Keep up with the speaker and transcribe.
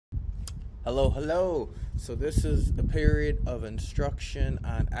Hello. So this is a period of instruction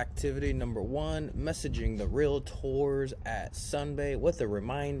on activity number 1, messaging the realtors at Sunbay with a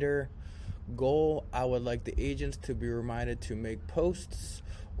reminder. Goal: I would like the agents to be reminded to make posts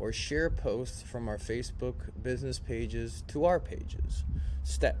or share posts from our Facebook business pages to our pages.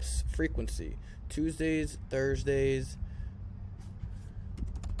 Steps: frequency: Tuesdays, Thursdays,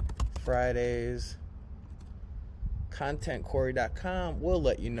 Fridays. ContentCorey.com will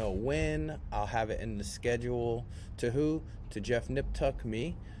let you know when. I'll have it in the schedule. To who? To Jeff Niptuck,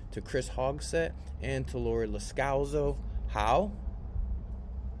 me, to Chris Hogsett, and to Lori Lascalzo. How?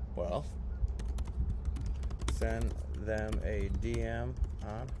 Well, send them a DM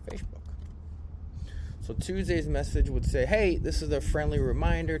on Facebook. So Tuesday's message would say, hey, this is a friendly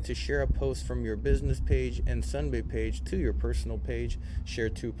reminder to share a post from your business page and Sunbay page to your personal page. Share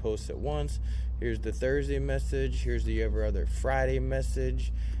 2 posts at once. Here's the Thursday message. Here's the every other Friday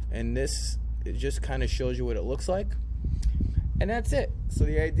message. And this, it just kind of shows you what it looks like. And that's it. So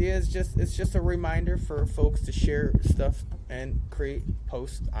the idea is it's just a reminder for folks to share stuff and create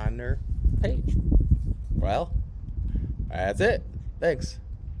posts on their page. Well, that's it. Thanks.